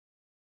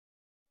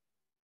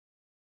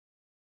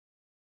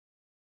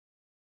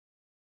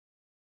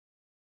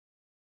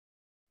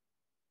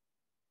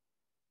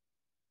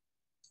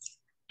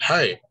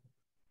Hi.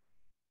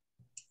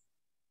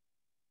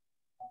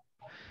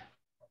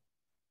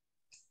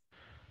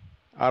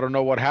 I don't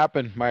know what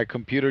happened. My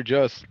computer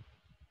just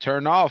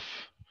turned off.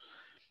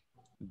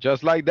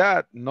 Just like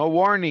that. No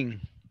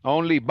warning.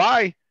 Only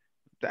bye.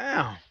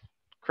 Damn.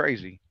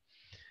 Crazy.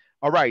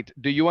 All right.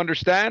 Do you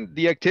understand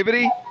the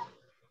activity?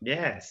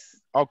 Yes.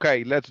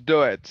 Okay, let's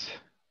do it.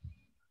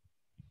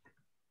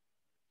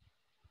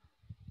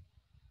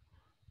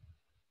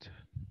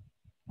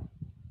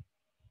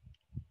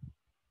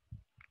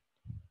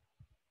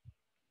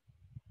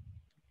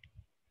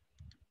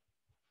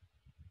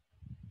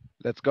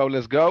 Let's go,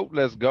 let's go,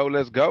 let's go,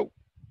 let's go.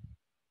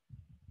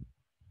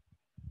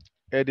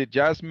 Edith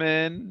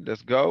Jasmine,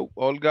 let's go.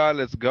 Olga,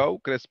 let's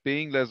go.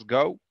 Crespin, let's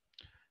go.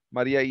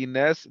 Maria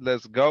Ines,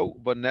 let's go.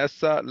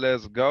 Vanessa,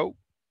 let's go.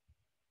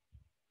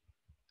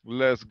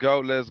 Let's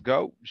go, let's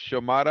go.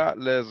 Shomara,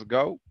 let's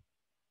go.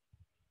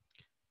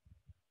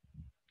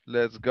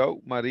 Let's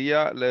go.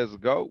 Maria, let's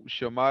go.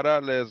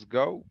 Shomara, let's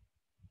go.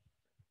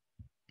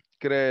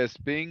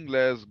 Crespin,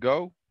 let's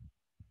go.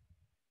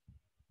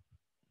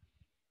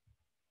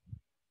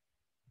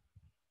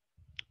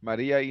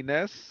 Maria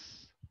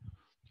Ines,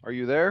 are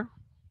you there?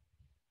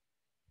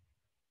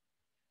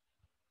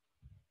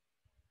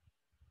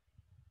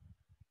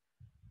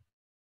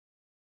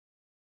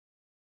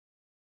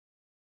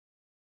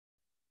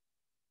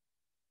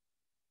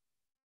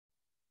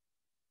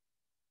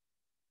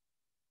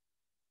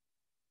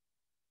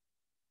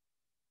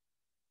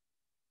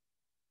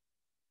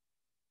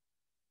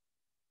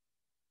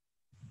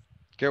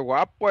 Qué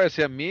guapo ese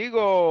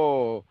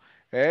amigo.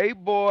 Hey,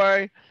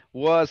 boy.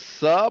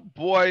 What's up,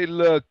 boy?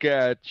 Look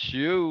at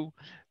you.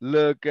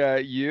 Look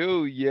at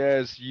you.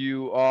 Yes,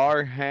 you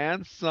are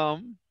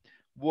handsome.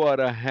 What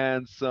a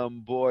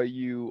handsome boy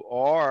you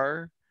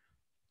are.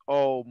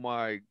 Oh,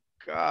 my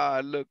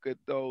God. Look at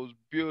those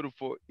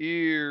beautiful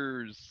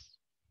ears.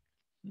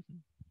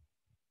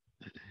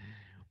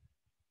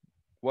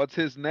 What's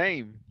his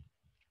name?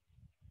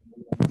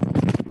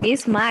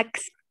 It's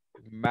Max.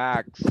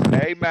 Max.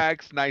 Hey,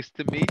 Max. Nice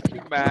to meet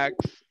you, Max.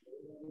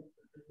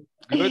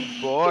 Good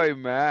boy,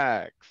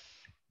 Max.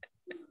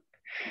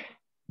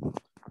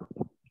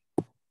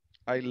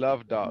 I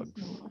love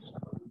dogs.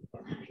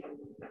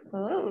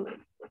 Oh,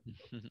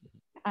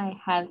 I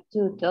have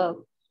two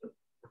dogs.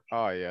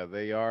 Oh, yeah,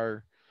 they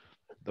are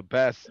the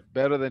best,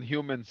 better than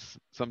humans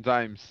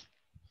sometimes.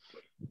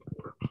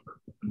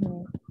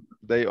 Mm.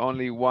 They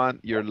only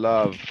want your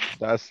love.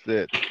 That's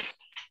it.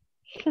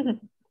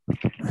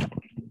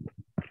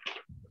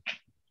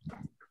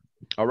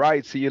 All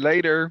right, see you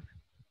later.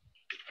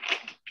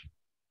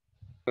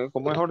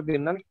 Como es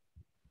ordinal.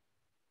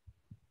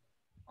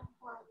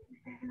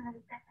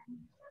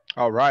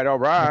 All right, all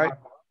right.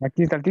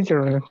 Aquí está el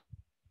teacher.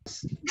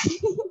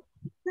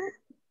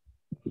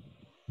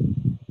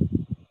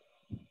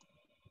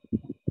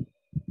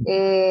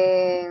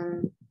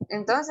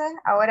 Entonces,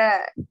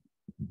 ahora...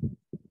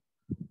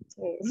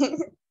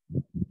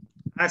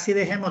 Así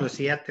dejémoslo,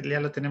 si ya, ya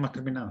lo tenemos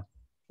terminado.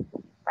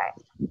 Vale.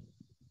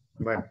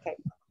 Bueno,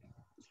 Ok.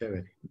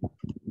 chévere.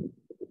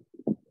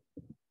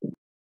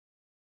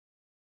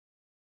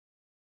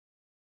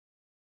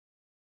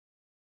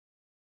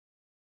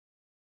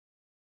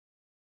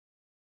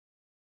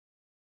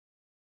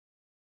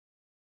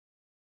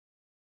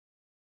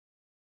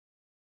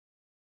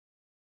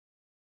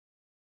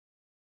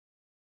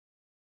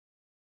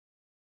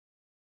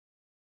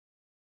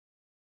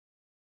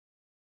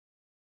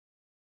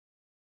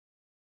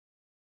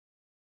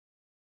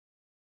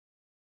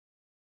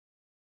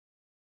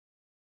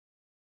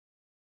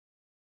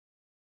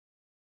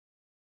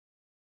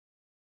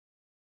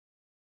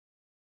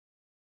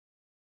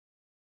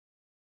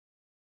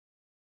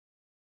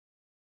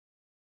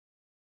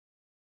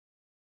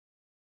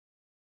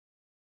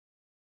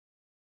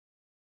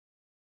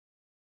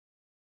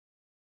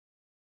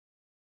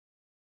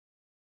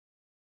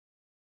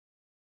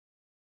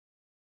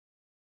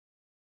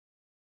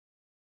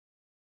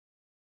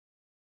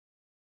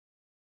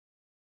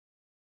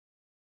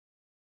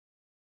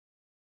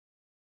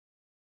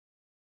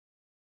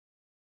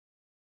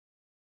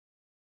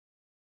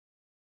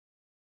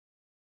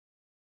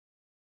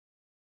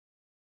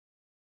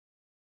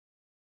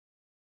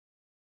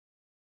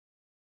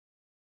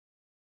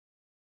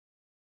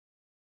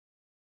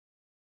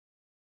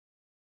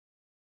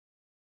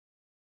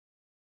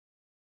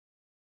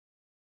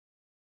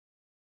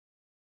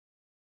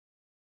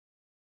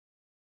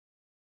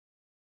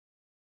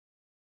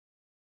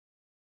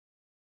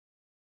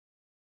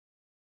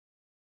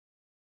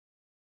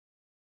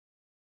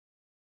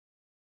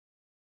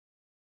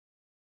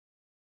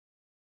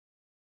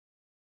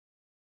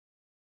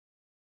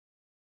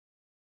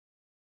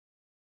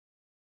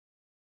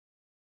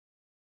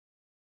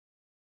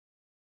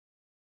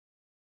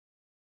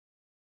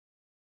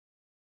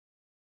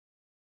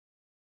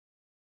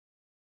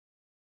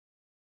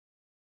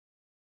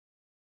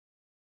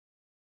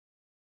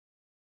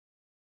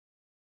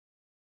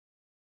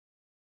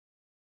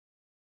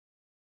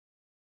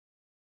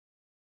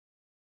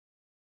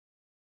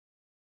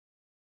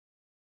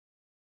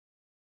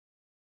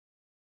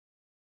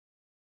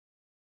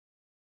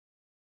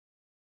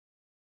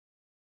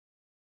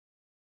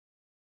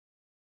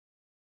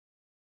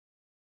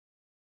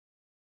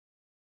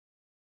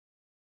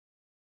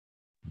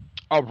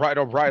 All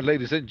right,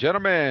 ladies and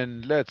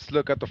gentlemen. Let's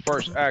look at the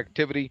first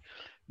activity.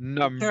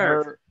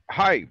 Sure.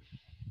 Hi.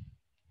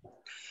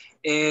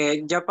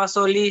 ¿Ya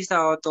pasó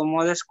lista o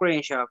tomó de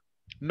screenshot?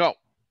 No.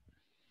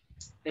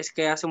 Es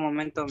que hace un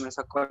momento me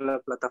sacó la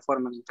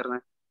plataforma en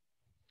internet.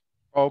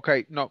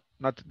 Okay, no,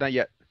 not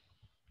yet.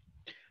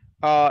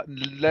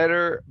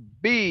 Letter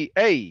B,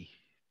 A.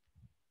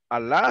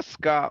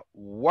 Alaska,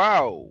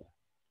 wow.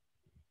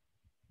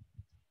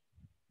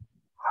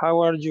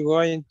 How are you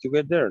going to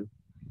get there?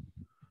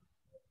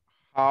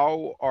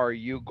 How are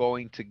you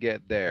going to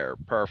get there?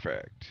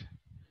 Perfect.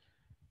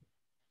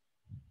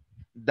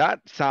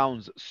 That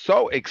sounds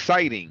so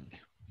exciting.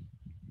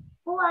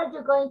 Who are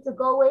you going to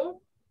go with?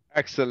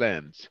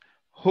 Excellent.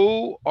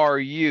 Who are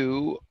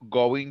you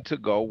going to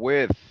go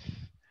with?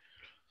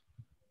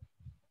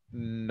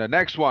 The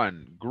next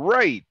one,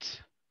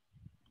 great.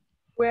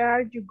 Where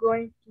are you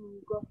going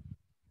to go?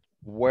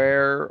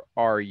 Where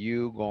are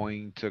you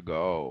going to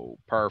go?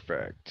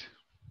 Perfect.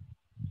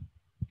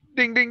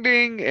 Ding, ding,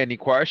 ding. Any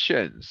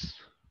questions?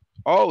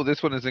 Oh,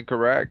 this one is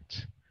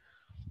incorrect.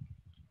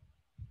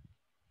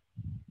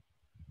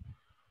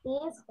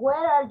 Is where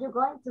are you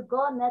going to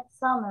go next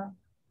summer?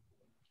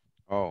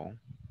 Oh,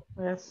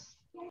 Yes.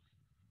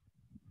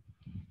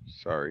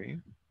 sorry.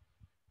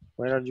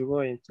 Where are you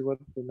going to go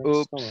to next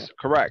Oops, summer?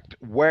 correct.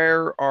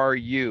 Where are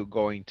you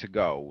going to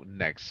go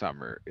next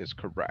summer is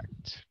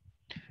correct.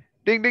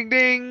 Ding, ding,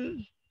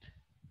 ding.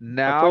 A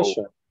Now,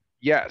 question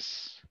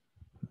yes.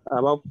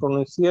 about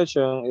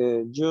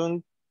pronunciation.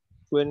 June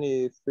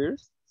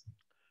 21st.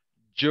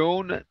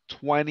 June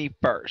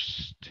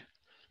 21st.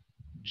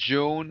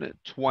 June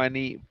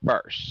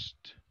 21st.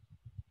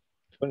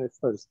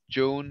 21st.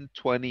 June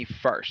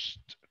 21st.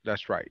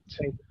 That's right.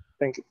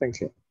 Thank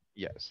you.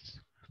 Yes.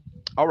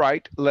 All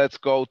right, let's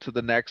go to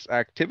the next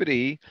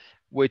activity,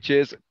 which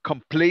is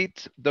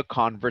complete the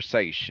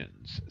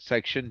conversations,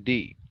 section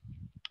D.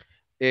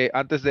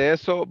 Antes de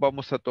eso,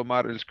 vamos a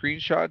tomar el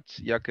screenshot,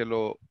 ya que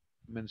lo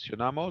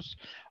mencionamos.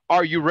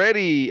 Are you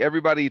ready?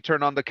 Everybody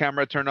turn on the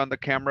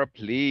camera,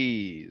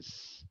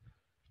 please.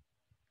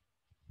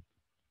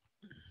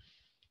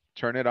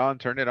 Turn it on,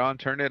 turn it on,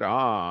 turn it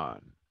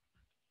on.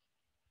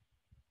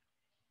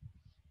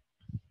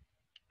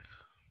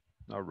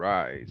 All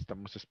right,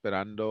 estamos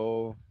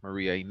esperando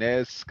María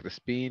Inés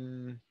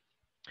Crespín,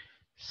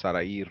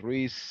 Saraí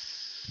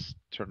Ruiz,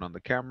 turn on the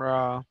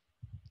camera.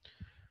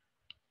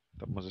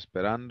 Estamos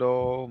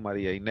esperando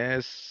María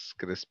Inés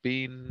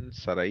Crespín,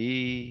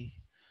 Saraí,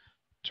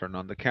 turn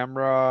on the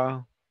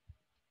camera.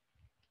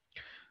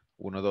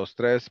 1, 2,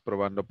 3,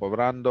 probando,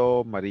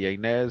 probando. María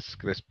Inés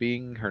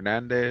Crespín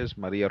Hernández,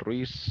 María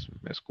Ruiz,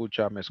 me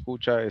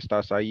escucha,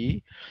 ¿estás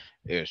ahí?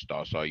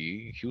 Estás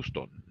ahí,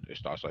 Houston,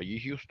 estás ahí,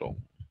 Houston.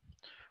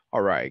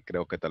 All right,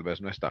 creo que tal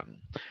vez no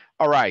están.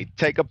 All right,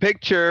 take a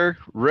picture.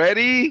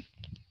 Ready?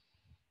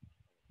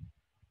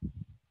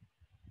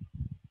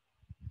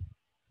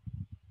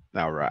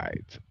 All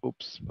right.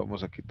 Ups,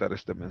 vamos a quitar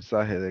este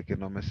mensaje de que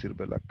no me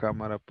sirve la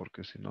cámara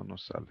porque si no, no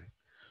sale.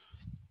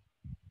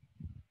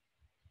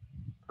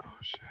 Oh,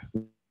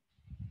 shit.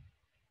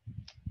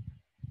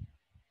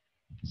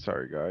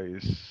 Sorry,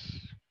 guys.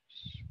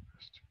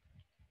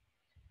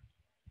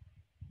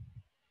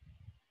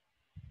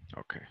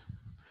 Okay.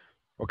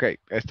 Okay,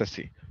 esta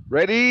sí.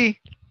 Ready?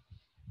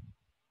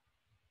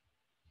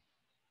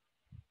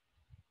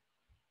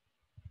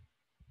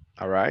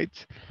 All right.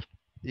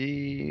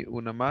 Y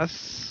una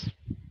más.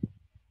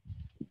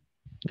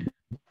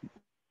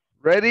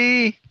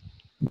 Ready?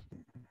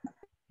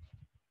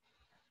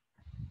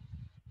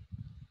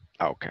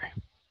 Okay.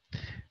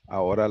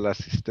 Ahora la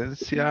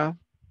asistencia.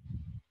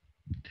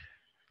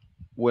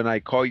 When I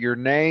call your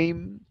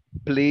name,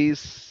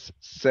 please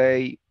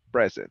say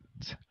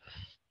present.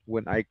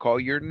 When I call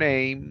your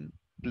name,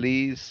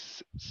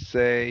 please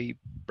say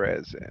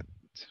present.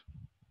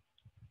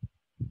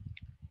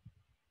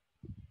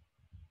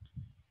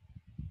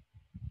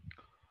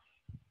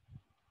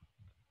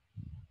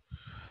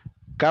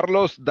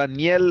 Carlos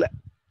Daniel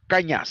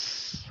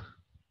Cañas.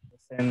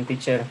 Present,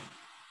 teacher.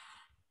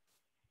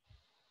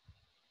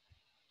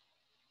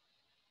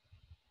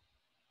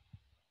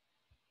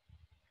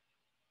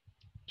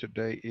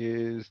 Today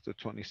is the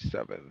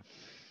 27th.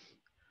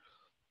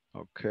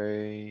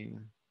 Okay.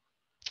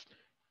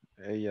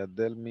 Ella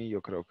Delmi,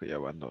 yo creo que ya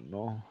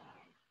abandonó.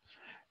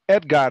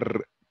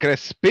 Edgar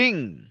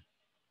Crespín.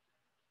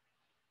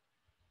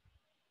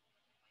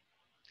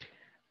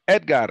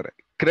 Edgar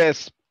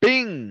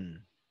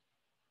Crespín.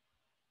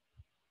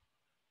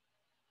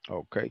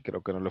 Ok,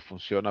 creo que no le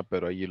funciona,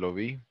 pero allí lo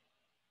vi.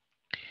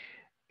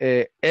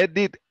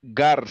 Edith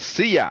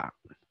García.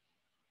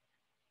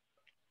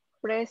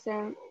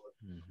 Present.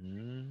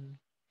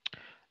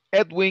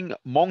 Edwin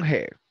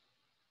Monge.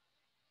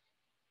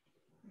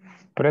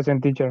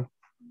 Present, teacher.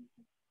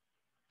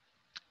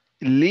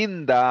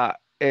 Linda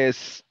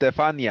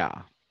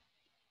Estefania.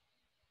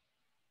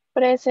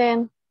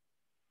 Present.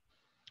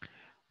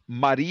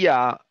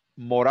 María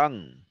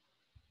Morán.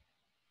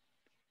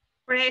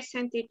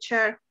 Present,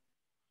 teacher.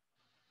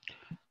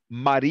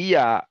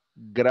 María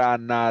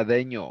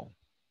Granadeño.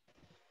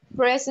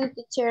 Present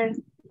teacher.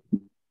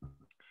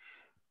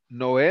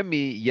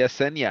 Noemi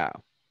Yesenia.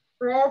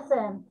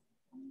 Present.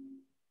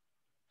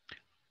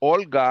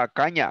 Olga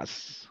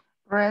Cañas.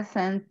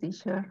 Present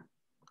teacher.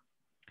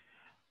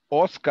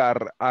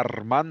 Oscar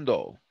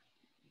Armando.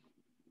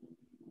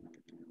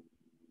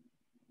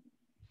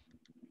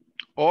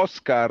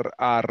 Oscar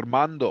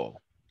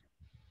Armando.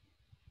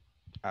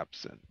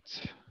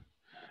 Absent.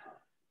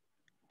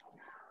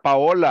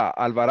 Paola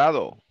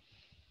Alvarado.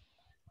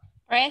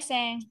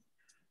 Present.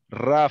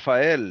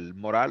 Rafael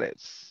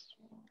Morales.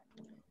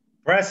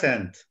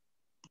 Present.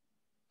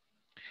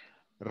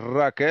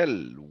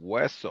 Raquel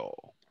Hueso.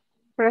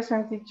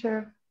 Present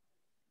teacher.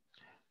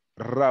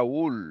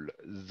 Raúl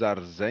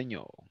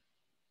Zarzeño.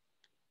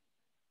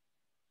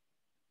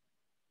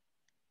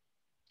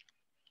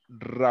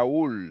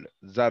 Raúl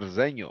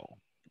Zarzeño.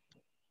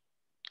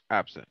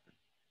 Absent.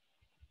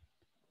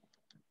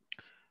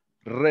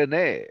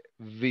 René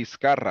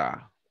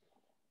Vizcarra.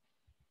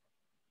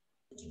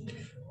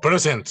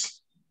 Present.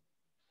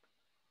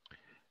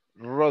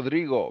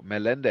 Rodrigo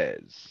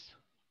Meléndez.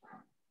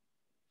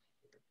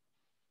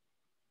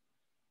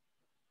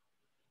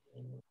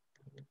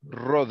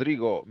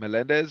 Rodrigo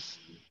Meléndez.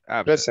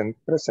 Absent.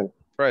 Present.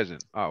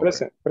 Present. Ah,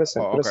 okay.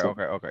 Present.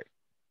 Oh, okay.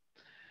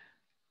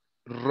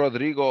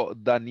 Rodrigo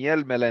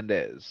Daniel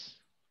Meléndez.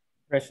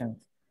 Present.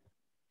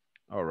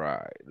 All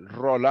right.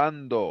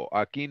 Rolando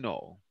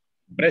Aquino.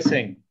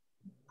 Present.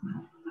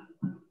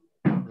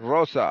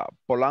 Rosa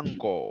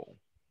Polanco.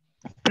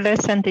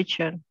 Present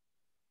teacher.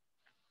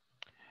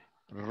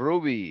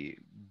 Ruby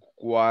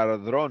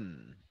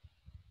Guardrón.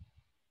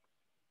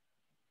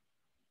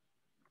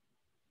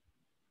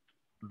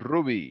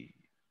 Ruby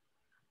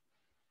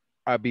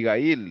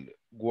Abigail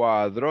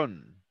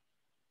Guadrón.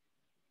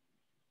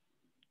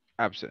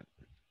 Absent.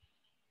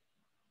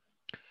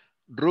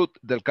 Ruth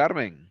del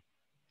Carmen.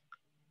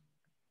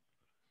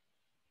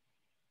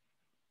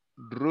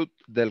 Ruth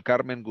del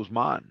Carmen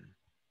Guzmán.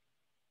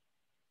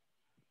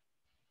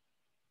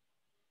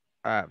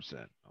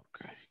 Absent.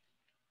 Okay.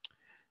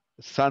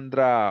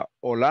 Sandra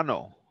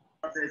Olano.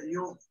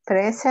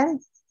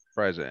 Present.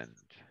 Present.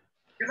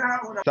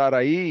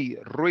 Saraí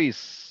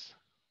Ruiz.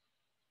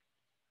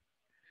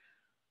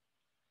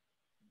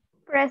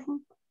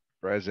 Present.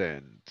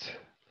 Present.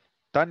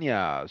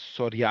 Tania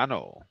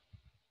Soriano.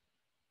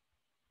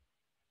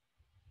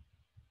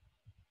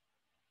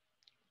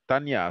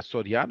 Tania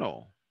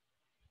Soriano.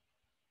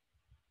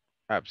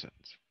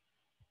 Absent.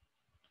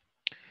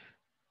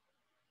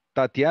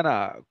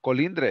 Tatiana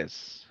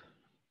Colindres.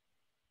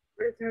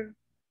 Present.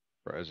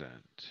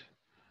 Present.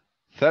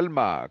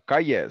 Thelma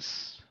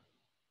Calles.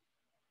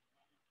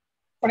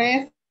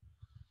 Present.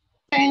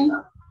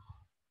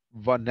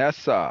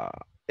 Vanessa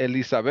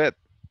Elizabeth.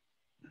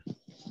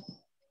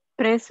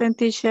 Present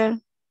teacher.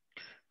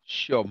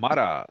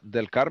 Xiomara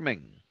del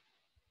Carmen.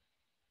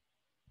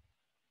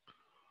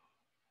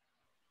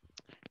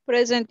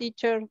 Present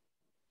teacher.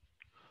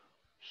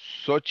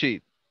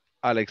 Xochitl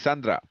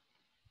Alexandra.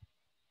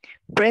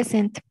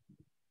 Present.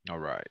 All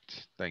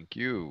right. Thank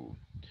you.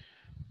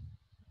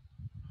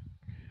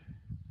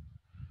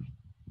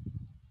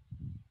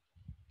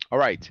 All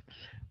right.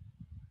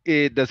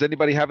 Does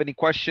anybody have any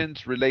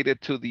questions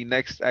related to the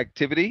next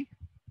activity?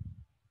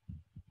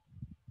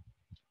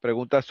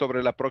 ¿Preguntas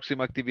sobre la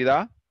próxima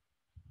actividad?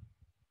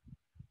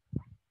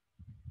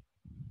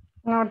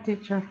 No,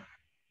 teacher.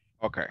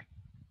 Okay.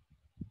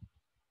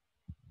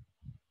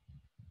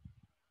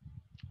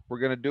 We're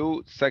going to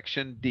do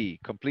section D,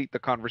 complete the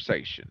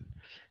conversation.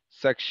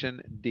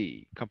 Section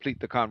D, complete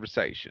the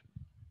conversation.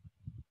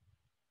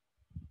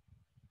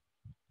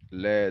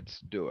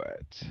 Let's do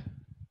it.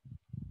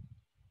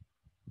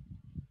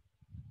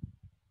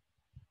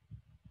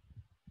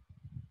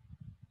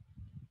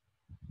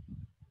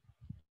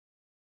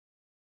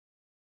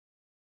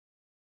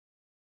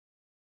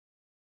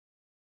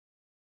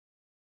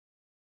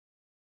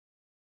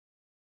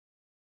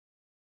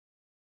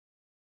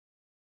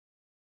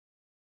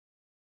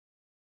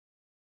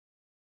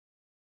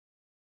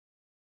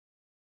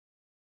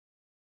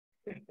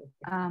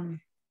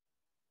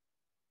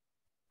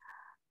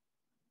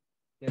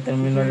 Ya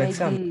terminó el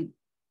examen.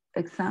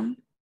 Exam.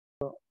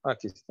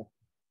 Aquí está.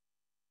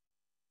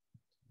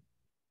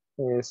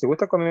 Si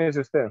gusta, comience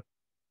usted.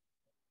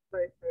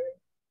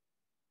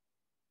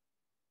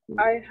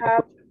 I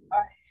have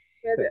a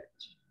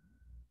headache.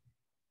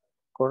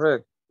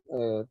 Correct.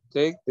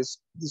 Take these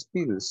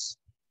pills.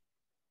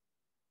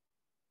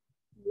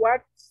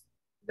 What's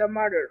the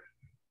matter?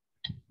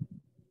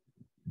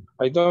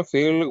 I don't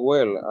feel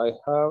well. I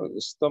have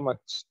a stomach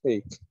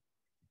ache.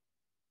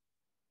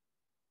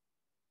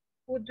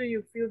 How do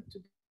you feel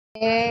today?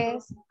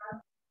 Yes.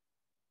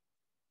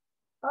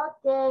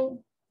 Okay.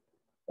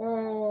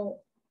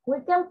 We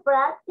can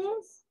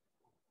practice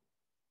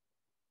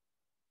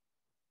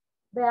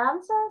the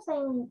answers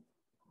and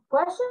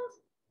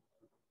questions.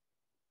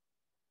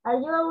 Are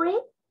you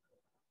agree?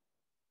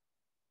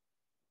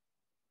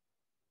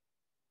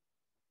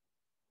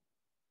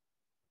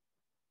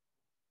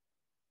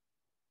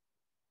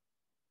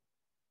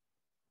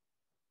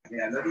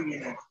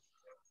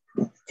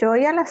 Yo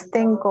ya las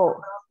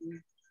tengo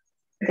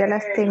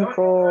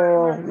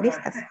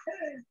listas.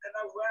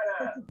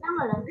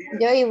 Repitiémoslas.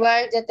 Yo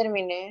igual ya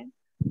terminé.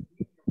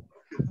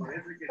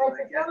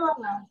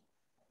 Repitiémoslas.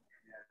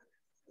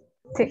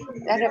 Sí.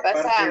 Las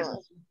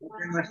repasamos.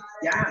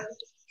 Ya,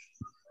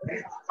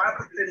 es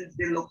parte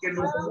de lo que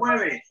nos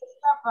mueve.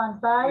 La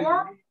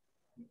pantalla.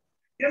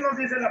 ¿Qué nos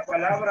dice la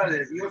palabra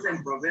de Dios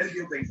en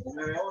Proverbios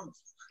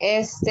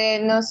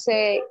 29:11? No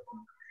sé,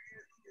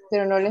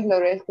 pero no les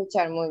logré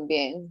escuchar muy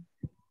bien.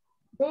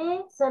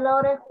 Sí, se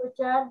logra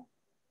escuchar.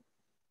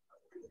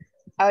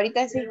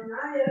 Ahorita sí.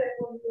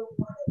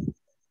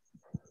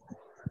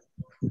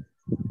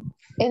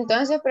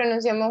 Entonces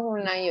pronunciamos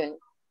una y una.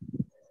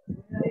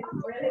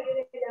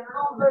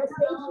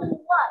 Conversation 1.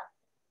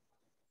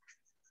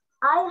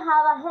 I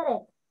have a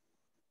headache.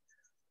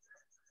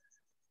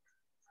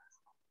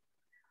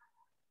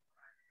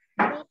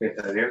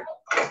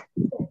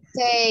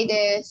 Say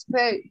the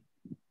spell.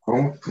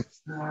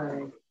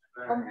 Conversation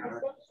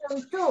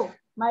 2.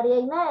 María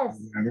Inés.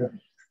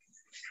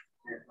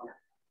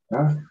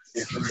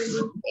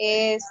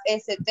 Es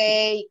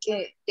ST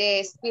que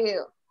te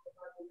despido.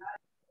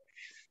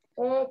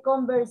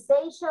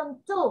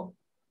 Conversation 2.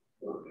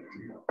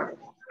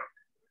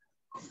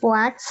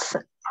 What's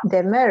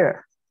the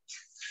matter?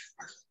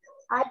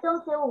 I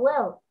don't feel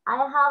well.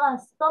 I have a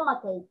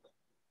stomachache.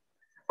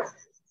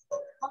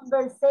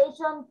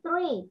 Conversation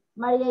 3.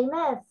 María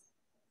Inés.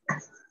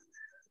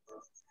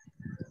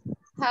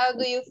 How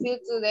do you feel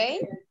today?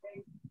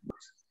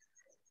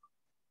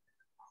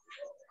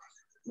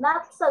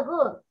 Not so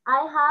good.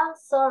 I have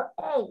sore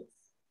eyes.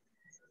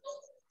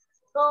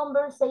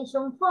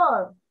 Conversation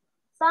 4.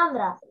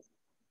 Sandra.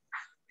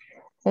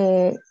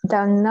 Do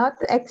not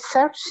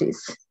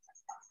exercise.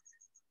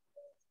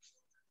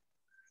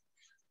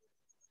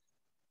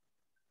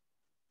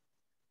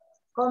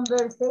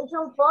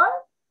 Conversation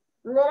 4.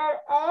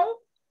 Letter A.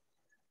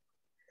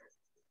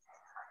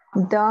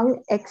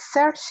 Don't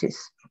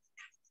exercise.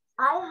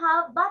 I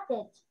have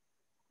backache.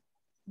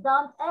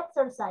 Don't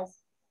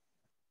exercise.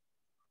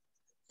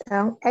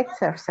 Don't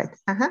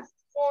exercise. Uh-huh.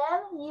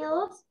 And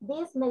use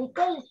this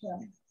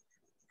medication.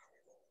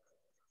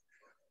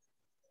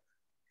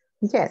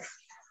 Yes.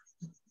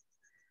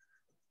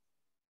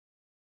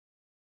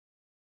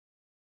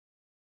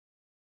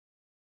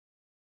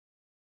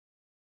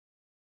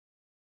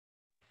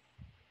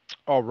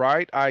 All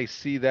right, I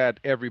see that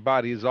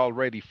everybody is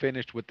already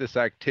finished with this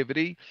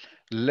activity.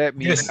 Let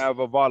me have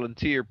a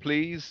volunteer,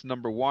 please.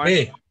 Number 1.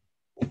 Hey.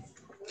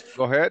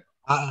 Go ahead.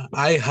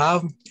 I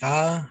have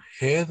a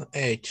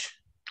headache.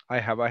 I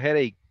have a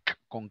headache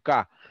con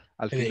K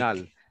al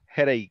final.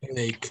 Headache.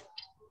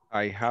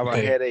 I have a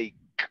headache.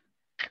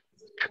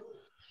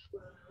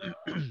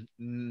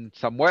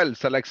 Samuel,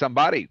 select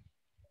somebody.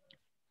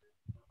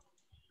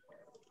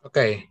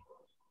 Okay.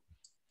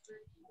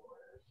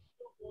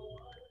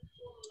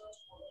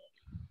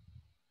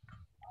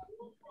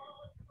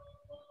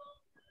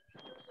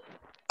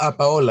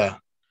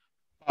 Paola.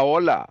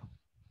 Paola.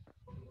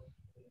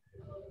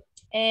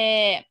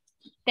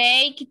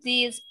 Take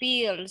these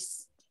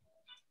pills.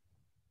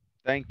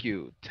 Thank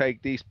you.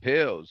 Take these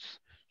pills.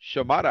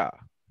 Shamara.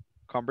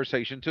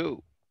 Conversation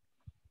 2.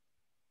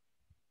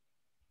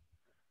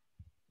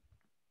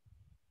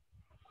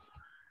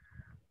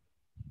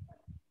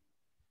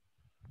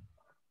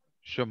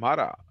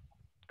 Shamara.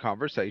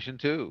 Conversation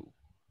 2.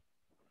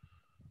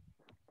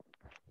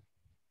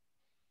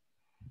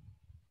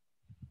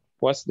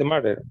 What's the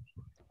matter?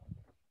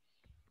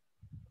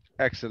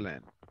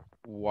 Excellent.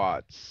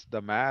 What's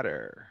the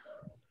matter?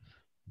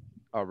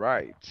 All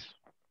right.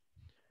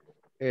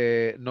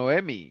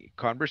 Noemi,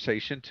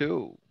 conversation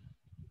 2.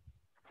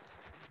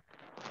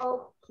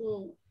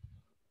 Okay.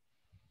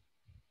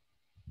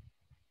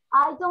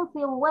 I don't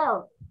feel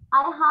well.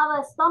 I have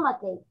a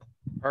stomachache.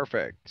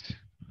 Perfect.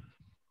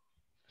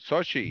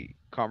 Sochi,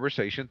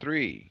 conversation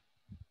 3.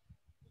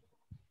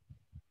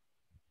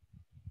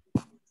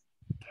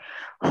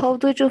 How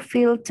do you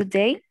feel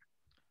today?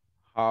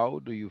 How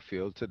do you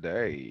feel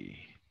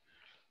today?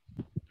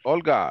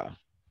 Olga,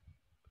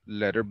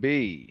 letter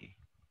B.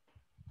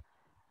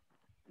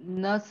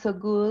 Not so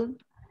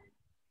good.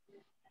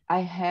 I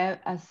have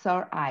a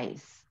sore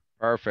eyes.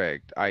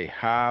 Perfect. I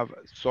have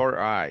sore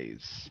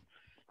eyes.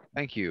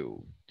 Thank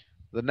you.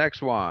 The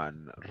next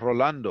one,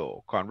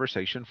 Rolando,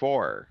 conversation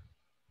 4.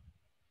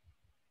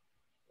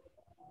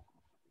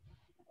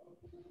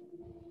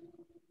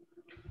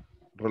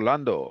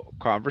 Rolando,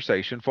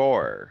 conversation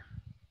 4.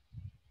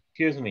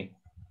 Excuse me.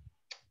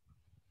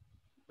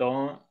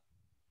 Don't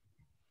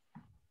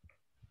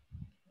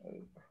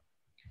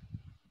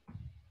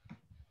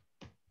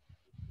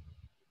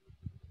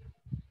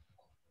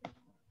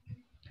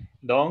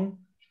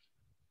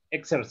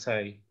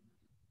exercise.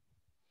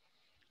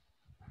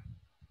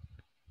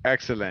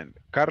 Excellent.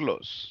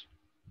 Carlos,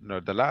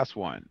 not the last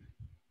one.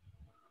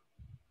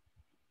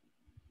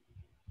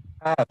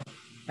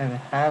 And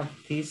have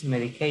this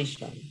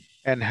medication.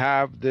 And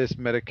have this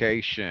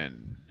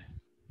medication.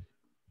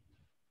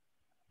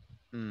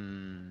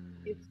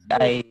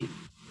 I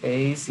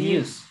is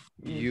use.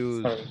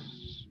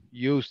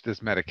 use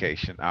this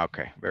medication.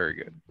 Okay, very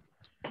good.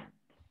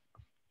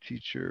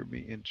 Teacher, mi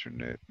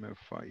internet me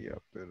falla,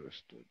 pero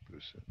estoy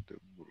presente.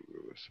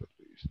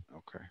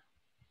 Okay.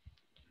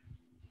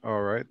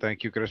 All right,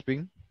 thank you,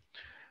 Crespin.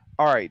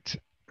 All right,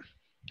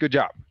 good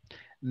job.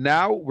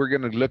 Now we're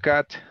going to look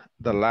at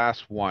the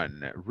last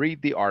one.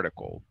 Read the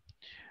article.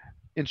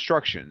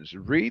 Instructions.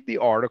 Read the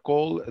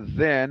article,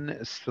 then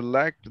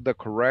select the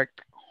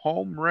correct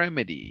home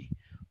remedy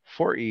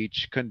for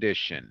each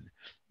condition.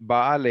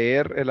 Va a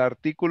leer el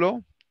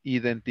artículo,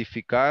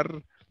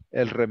 identificar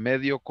el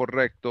remedio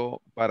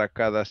correcto para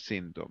cada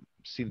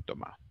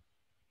síntoma.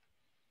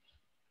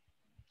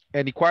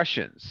 Any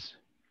questions?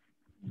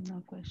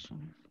 No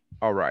question.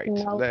 All right,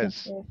 No,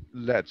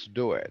 let's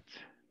do it.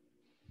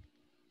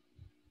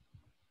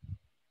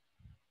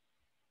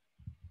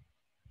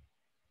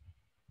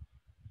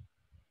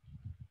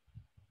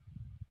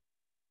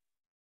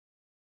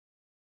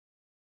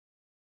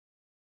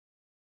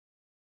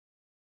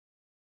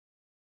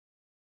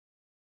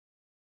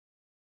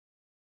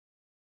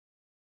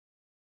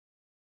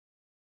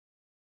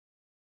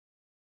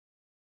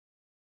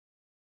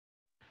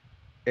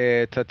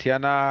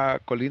 Tatiana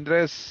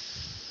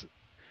Colindres,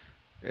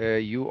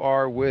 you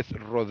are with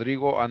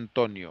Rodrigo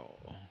Antonio.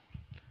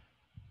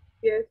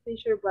 Yes,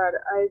 teacher, but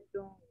I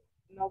don't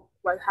know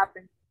what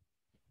happened.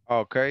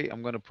 Okay,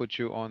 I'm going to put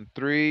you on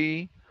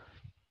 3,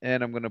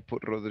 and I'm going to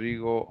put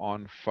Rodrigo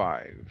on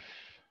 5.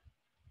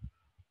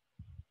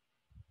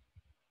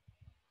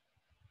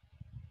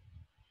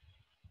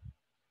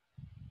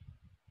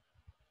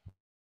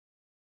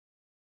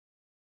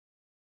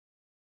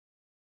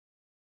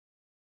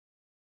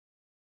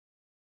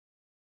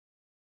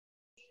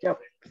 Yep.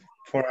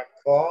 For a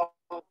call,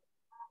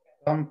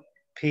 some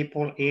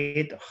people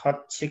eat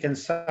hot chicken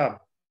soup.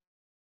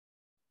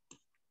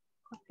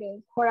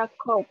 Okay, for a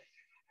cup,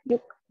 you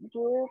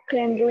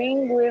can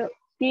drink with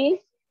tea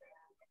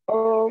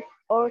or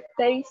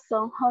take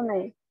some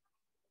honey.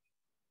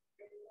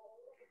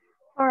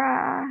 For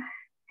a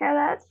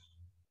headache,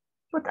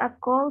 put a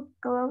cold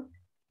cloth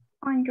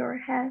on your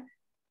head.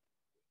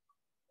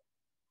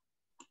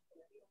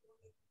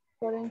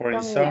 For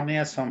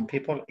insomnia, some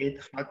people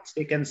eat hot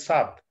chicken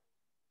soup.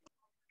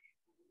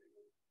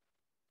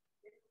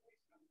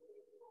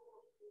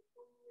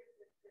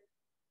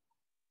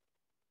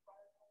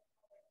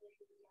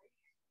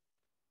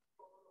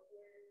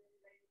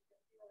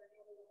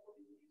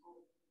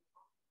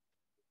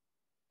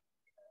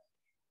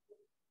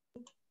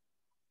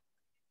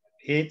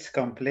 It's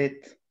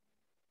complete.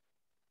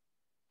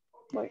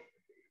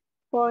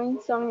 For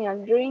insomnia,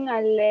 drink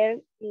a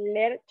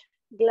large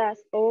glass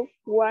of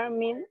warm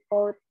milk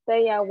or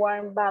take a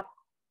warm bath.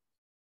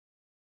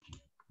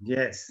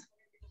 Yes.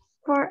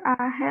 For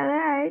a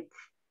headache,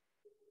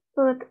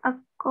 put a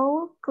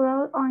cold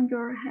cloth on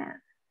your head.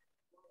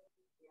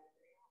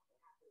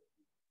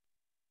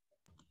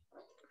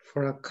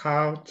 For a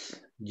cold,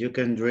 you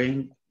can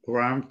drink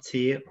warm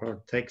tea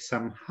or take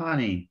some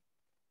honey.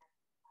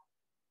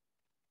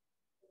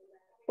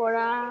 For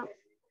a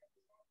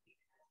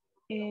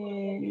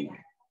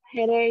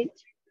headache,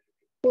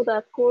 put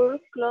a cool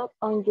cloth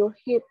on your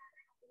head.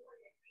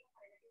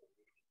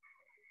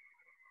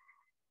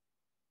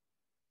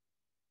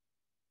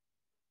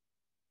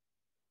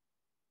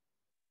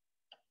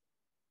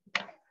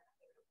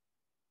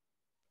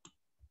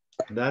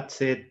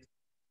 That's it.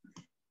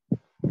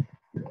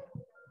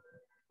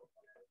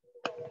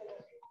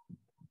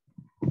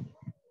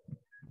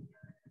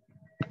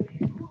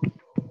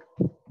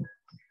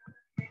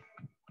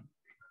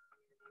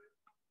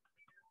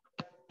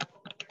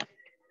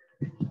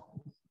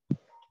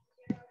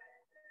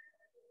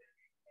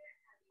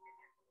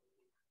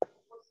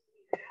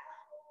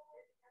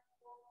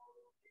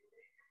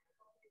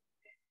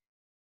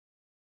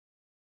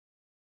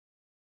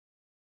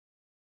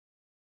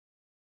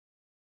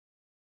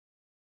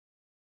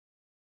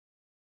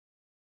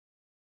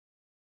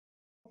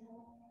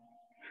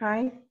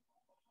 Hi.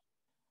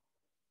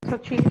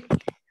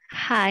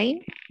 Hi,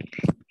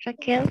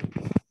 Raquel.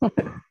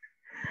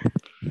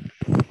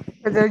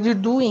 What are you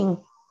doing?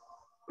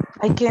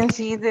 I can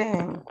see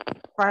the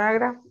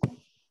paragraph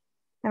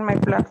in my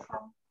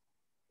platform.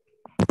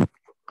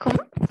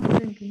 ¿Cómo?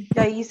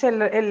 Ya hice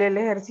el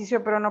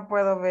ejercicio, pero no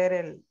puedo ver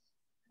el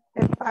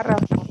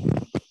párrafo.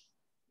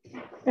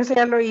 Ese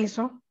ya lo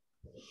hizo.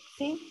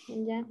 Sí,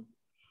 ya.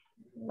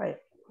 Vaya.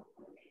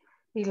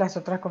 Y las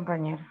otras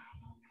compañeras.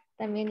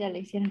 También ya lo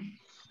hicieron.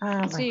 Ah,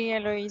 bueno. Sí, ya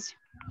lo hice.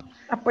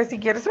 Ah, pues si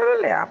quieres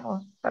solo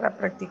leamos para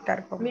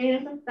practicar.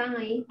 Miren, están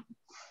ahí.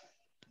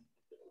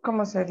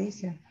 ¿Cómo se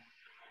dice?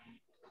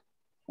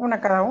 Una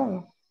cada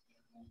uno.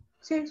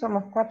 Sí,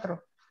 somos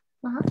 4.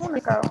 Ajá, una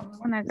cada uno.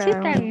 Una Sí, cada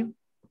está uno. bien.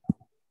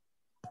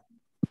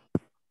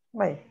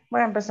 Vaya,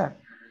 voy a empezar.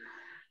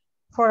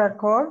 For a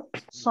cold,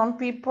 some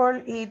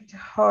people eat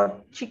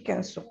hot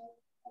chicken soup.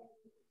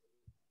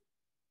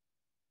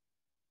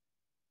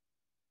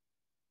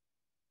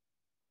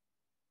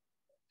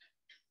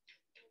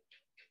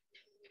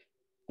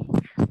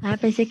 Ah,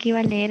 pensé que iba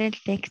a leer el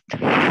texto.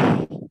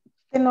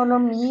 Que no lo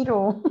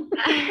miro.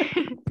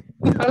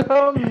 No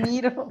lo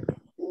miro.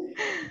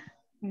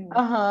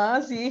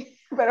 Ajá, sí,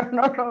 pero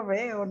no lo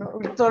veo, ¿no?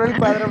 Solo el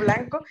cuadro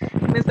blanco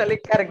me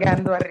sale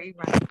cargando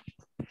arriba.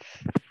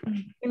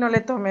 Y no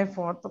le tomé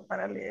foto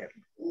para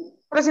leerlo.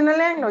 Pero si no,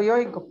 léanlo, yo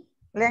oigo.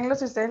 Léanlo,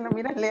 si ustedes lo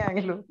miran,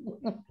 léanlo.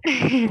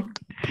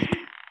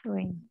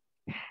 Bueno,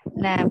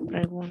 la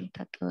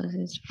pregunta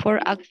entonces. For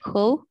a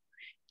cold,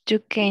 you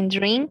can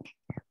drink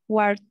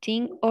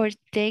water or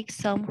take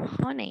some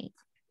honey.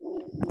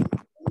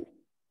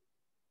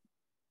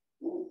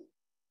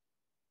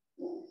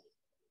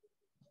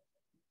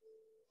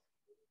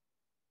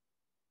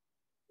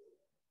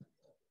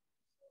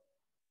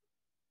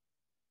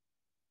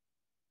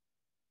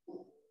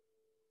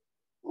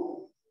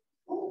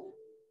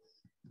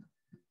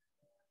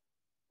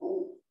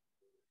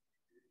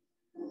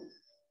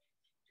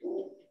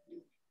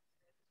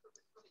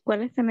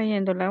 ¿Cuál está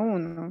leyendo? La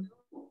 1.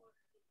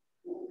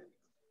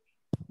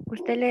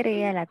 Usted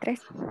leería la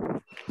 3.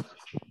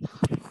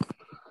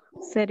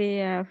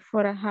 Sería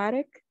for a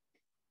headache,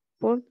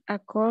 put a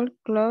cold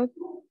cloth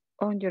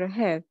on your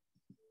head.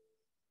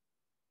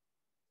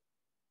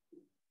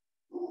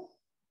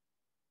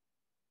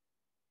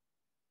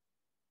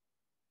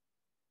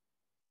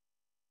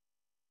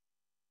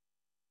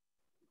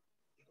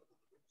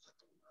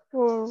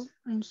 For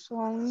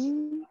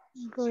insomnia,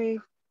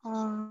 break.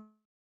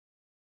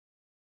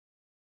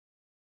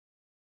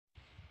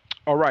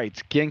 All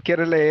right. ¿Quién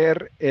quiere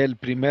leer el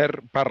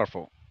primer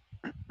párrafo?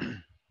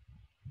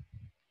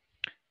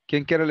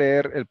 ¿Quién quiere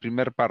leer el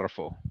primer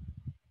párrafo?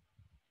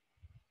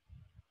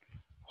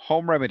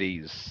 Home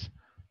remedies.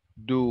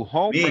 Do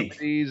home Me.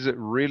 remedies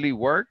really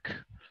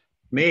work?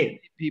 Me.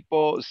 Many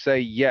people say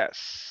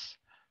yes.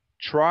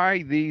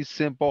 Try these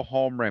simple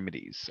home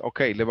remedies. Ok,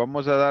 le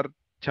vamos a dar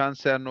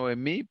chance a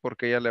Noemí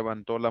porque ella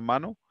levantó la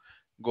mano.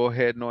 Go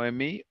ahead,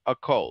 Noemí. A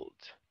cold.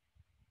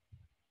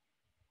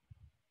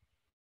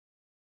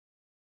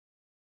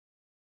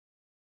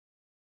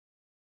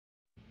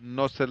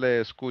 No se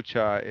le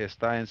escucha,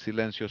 está en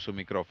silencio su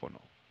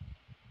micrófono.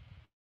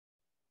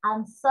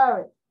 I'm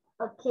sorry.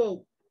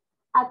 Okay.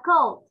 A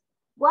cold.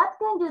 What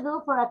can you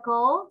do for a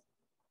cold?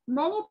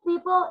 Many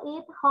people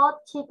eat hot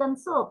chicken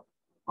soup.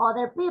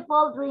 Other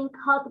people drink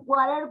hot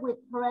water with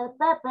red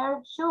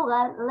pepper,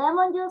 sugar,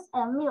 lemon juice,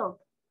 and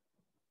milk.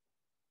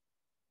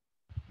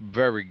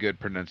 Very good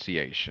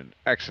pronunciation.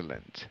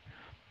 Excellent.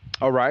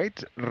 All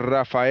right,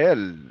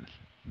 Rafael.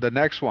 The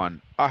next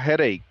one, a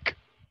headache.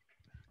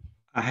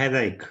 A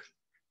headache.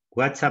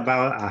 What's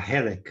about a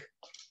headache?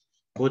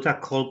 Put a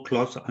cold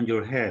cloth on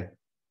your head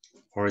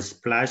or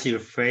splash your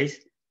face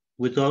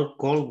with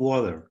cold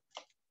water.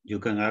 You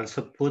can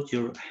also put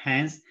your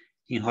hands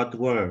in hot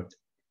water.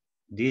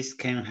 This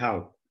can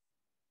help.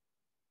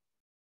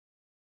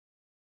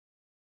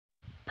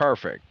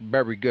 Perfect.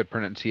 Very good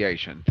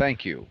pronunciation.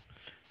 Thank you.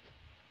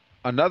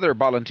 Another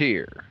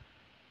volunteer.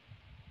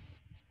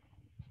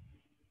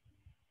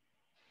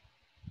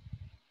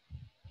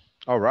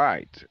 All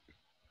right.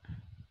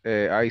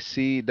 I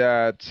see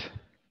that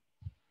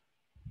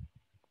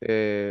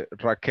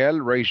Raquel,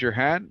 raise your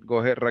hand. Go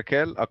ahead,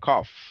 Raquel. A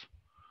cough.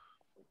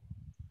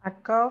 A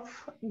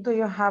cough. Do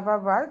you have a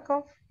bad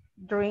cough?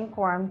 Drink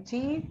warm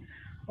tea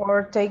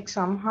or take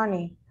some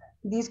honey.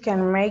 This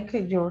can make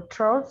your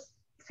throat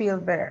feel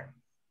better.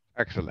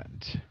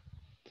 Excellent.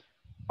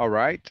 All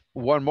right.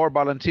 One more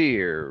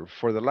volunteer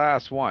for the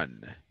last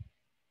one.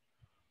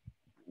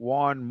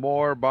 One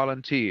more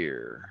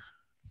volunteer.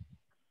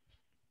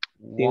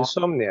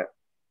 Insomnia.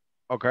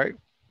 Okay.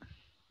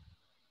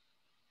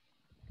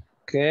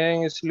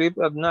 Can sleep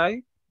at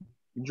night?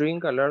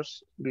 Drink a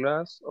large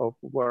glass of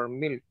warm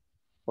milk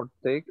or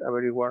take a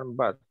very warm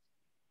bath.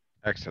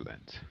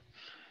 Excellent.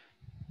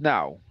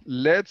 Now,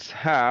 let's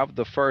have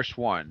the first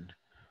one.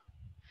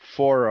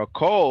 For a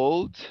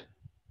cold.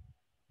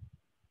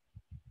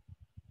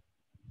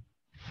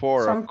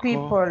 Some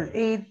people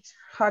eat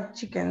hot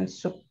chicken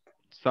soup.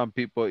 Some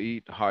people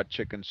eat hot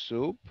chicken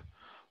soup.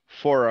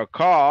 For a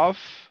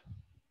cough.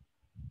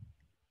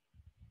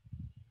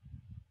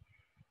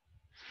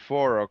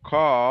 For a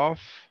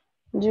cough.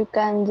 You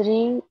can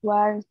drink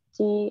warm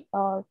tea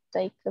or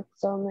take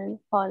some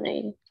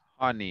honey.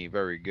 Honey,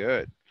 very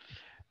good.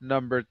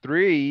 Number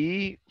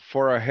 3,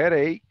 for a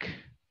headache.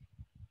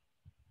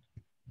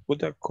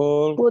 Put a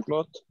cold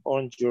cloth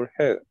on your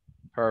head.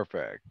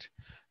 Perfect.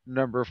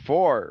 Number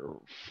 4,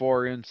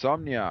 for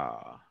insomnia.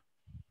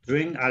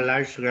 Drink a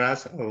large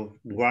glass of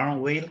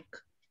warm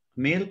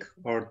milk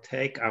or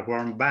take a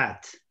warm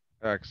bath.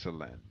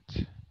 Excellent.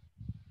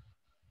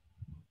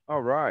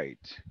 All right,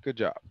 good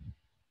job.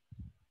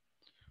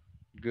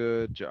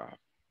 Good job.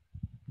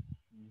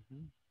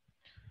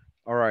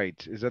 All right,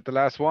 is that the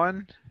last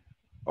one?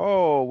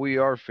 Oh, we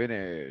are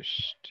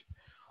finished.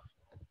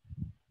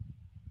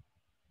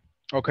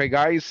 Okay,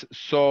 guys,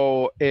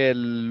 so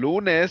el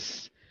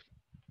lunes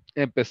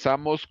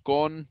empezamos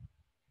con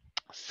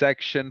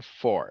Section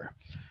 4.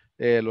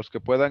 Los que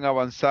puedan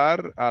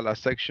avanzar a la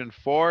Section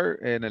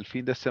 4 en el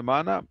fin de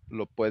semana,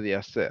 lo puede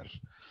hacer.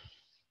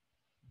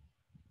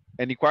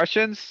 Any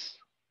questions?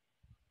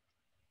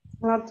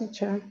 No,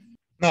 teacher.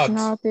 Not.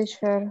 No,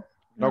 teacher.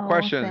 No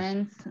questions?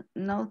 Thanks.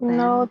 No, thanks.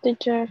 No,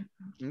 teacher.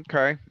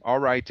 Okay, all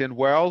right, and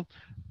well,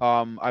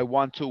 I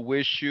want to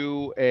wish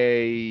you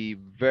a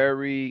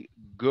very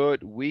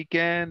good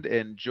weekend.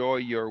 Enjoy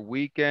your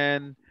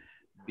weekend.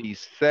 Be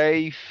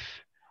safe.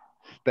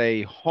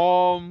 Stay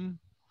home.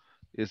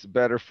 It's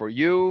better for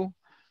you.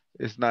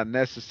 It's not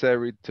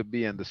necessary to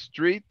be in the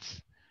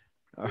streets.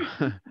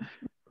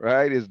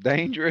 Right? It's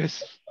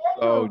dangerous.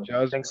 So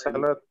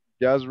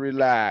just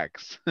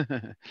relax.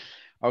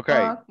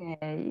 Okay.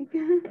 Okay.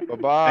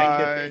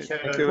 Bye-bye. Thank you, teacher.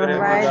 Thank you very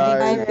Bye, much.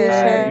 Guys,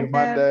 teacher. see you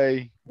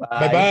Monday.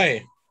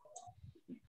 Bye-bye.